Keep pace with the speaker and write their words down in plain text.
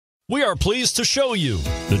We are pleased to show you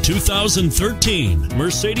the 2013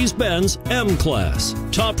 Mercedes-Benz M-Class.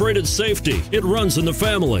 Top-rated safety. It runs in the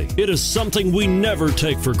family. It is something we never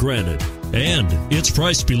take for granted. And it's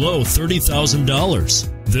priced below $30,000.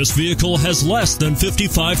 This vehicle has less than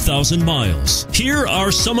 55,000 miles. Here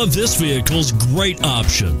are some of this vehicle's great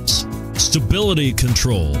options: stability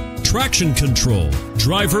control, traction control,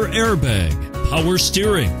 driver airbag, power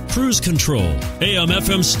steering, cruise control,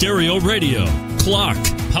 AM/FM stereo radio, clock,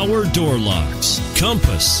 power door locks,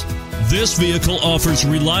 compass. This vehicle offers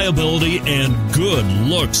reliability and good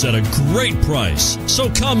looks at a great price. So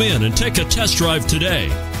come in and take a test drive today.